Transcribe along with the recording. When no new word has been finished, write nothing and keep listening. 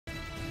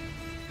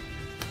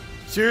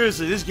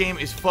Seriously, this game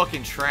is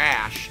fucking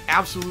trash.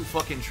 Absolute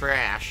fucking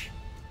trash.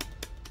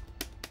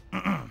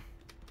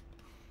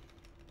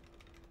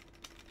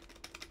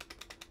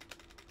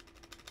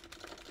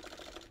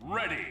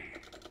 Ready.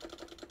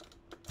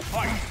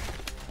 Fight.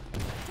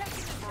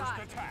 First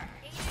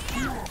attack.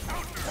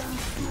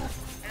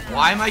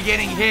 Why am I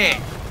getting hit?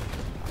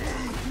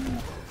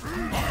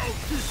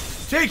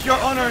 Take your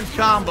unearned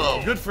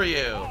combo. Good for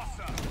you.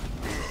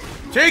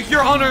 Take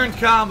your unearned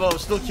combo.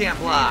 Still can't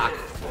block.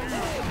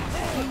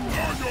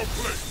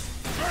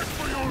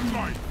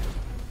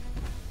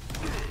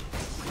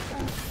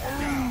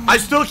 I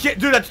still can't.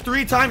 Dude, that's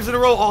 3 times in a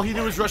row. All he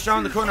did was rush down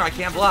in the corner. I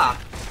can't block.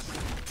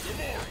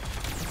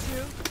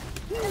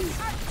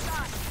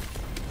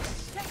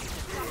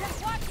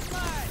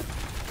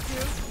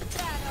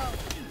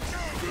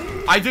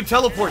 I did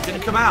teleport.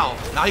 Didn't come out.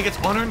 Now he gets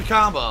unearned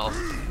combo.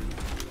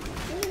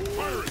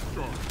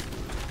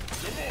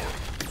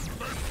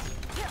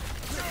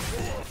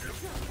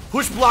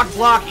 Push block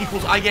block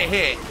equals I get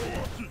hit.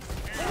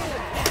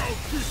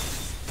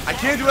 I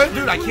can't do it,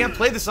 dude. I can't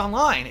play this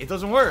online. It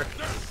doesn't work.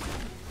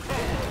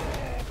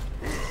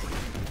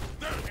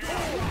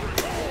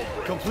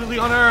 Completely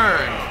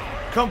unearned.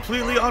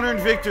 Completely unearned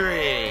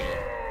victory.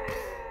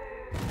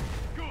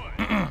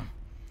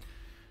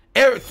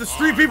 There's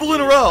 3 people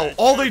in a row.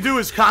 All they do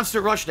is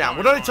constant rush down.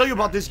 What did I tell you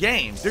about this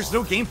game? There's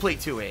no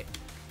gameplay to it.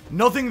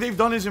 Nothing they've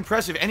done is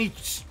impressive. Any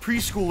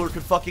preschooler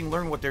could fucking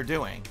learn what they're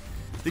doing.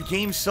 The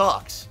game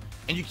sucks.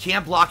 And you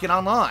can't block it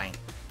online.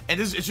 And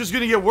it's just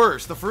gonna get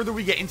worse. The further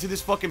we get into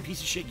this fucking piece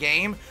of shit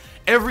game,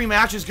 every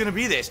match is gonna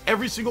be this.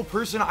 Every single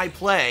person I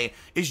play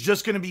is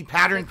just gonna be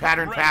pattern,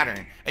 pattern,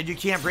 pattern. And you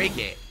can't break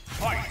it.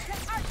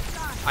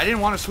 I didn't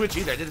want to switch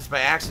either. I did this by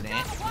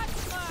accident.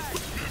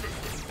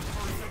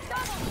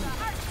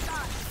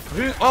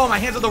 Oh, my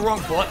hands are the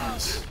wrong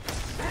buttons.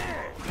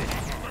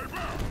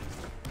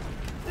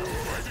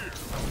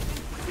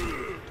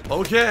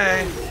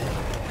 Okay.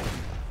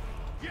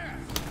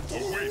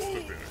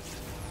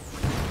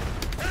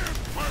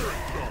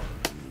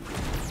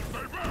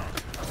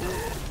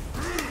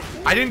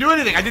 I didn't do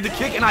anything. I did the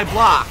kick and I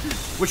blocked,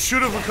 which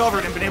should have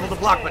recovered and been able to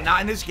block, but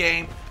not in this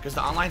game because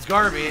the online's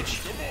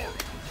garbage.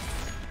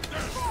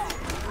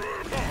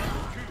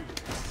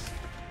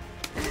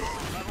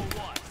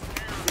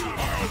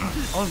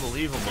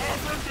 Unbelievable.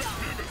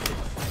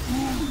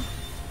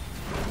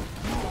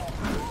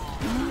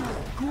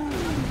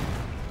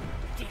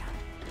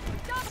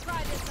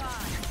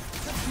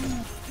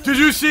 Did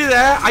you see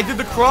that? I did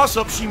the cross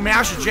up, she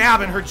mashed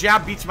jab, and her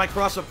jab beats my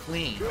cross up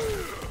clean.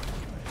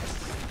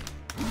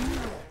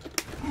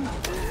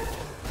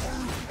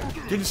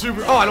 Didn't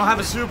super. Oh, I don't have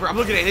a super. I'm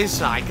looking at his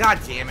side. God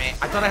damn it.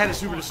 I thought I had a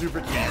super to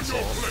super cancel.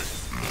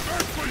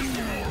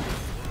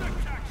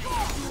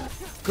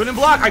 Couldn't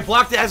block. I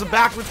blocked it as a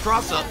backwards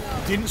cross up.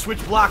 Didn't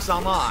switch blocks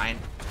online.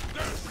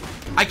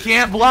 I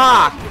can't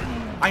block.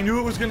 I knew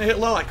it was going to hit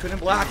low. I couldn't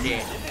block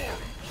it.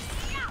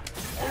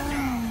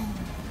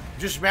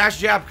 Just smash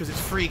jab because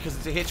it's free because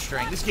it's a hit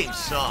string. This game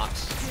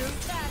sucks. You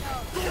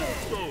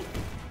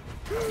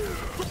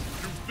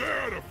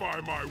dare defy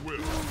my will.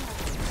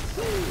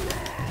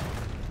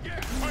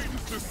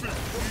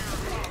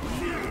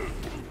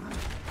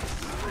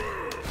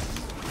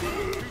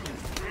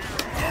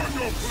 On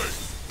your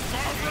place.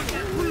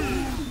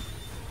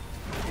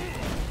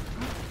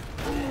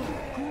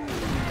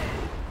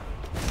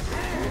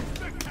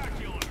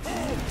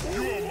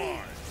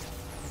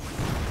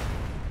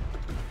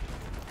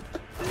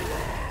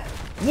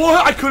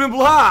 What? I couldn't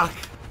block.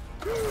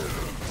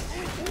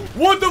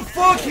 What the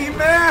fuck? He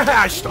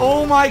mashed.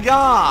 Oh my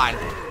god.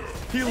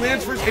 He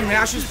lands first and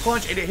mashes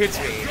punch and it hits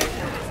me.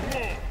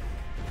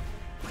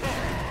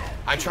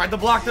 I tried to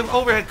block the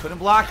overhead, couldn't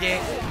block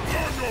it.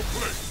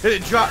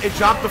 It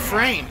dropped the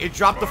frame. It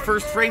dropped the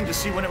first frame to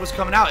see when it was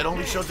coming out. It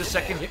only showed the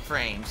second hit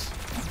frames.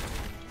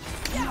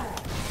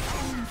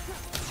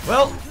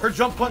 Well, her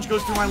jump punch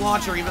goes through my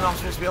launcher even though I'm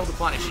supposed to be able to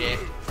punish it.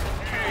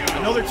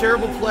 Another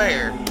terrible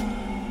player.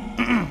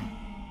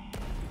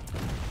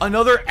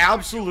 Another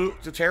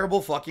absolute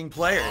terrible fucking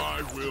player.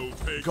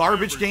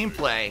 Garbage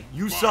gameplay.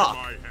 You suck.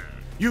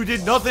 You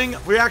did nothing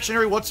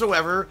reactionary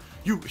whatsoever.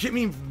 You hit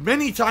me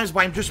many times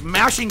by just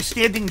mashing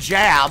standing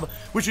jab,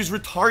 which is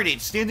retarded.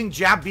 Standing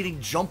jab beating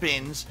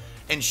jump-ins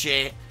and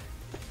shit.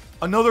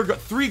 Another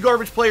 3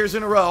 garbage players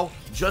in a row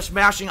just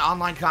mashing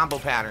online combo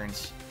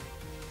patterns.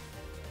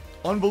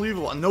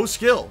 Unbelievable. And no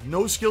skill.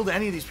 No skill to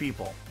any of these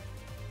people.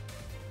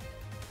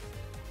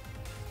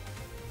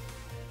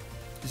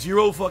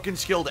 0 fucking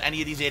skill to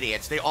any of these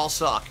idiots. They all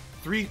suck.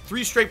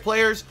 Three straight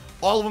players,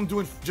 all of them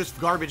doing just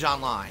garbage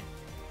online.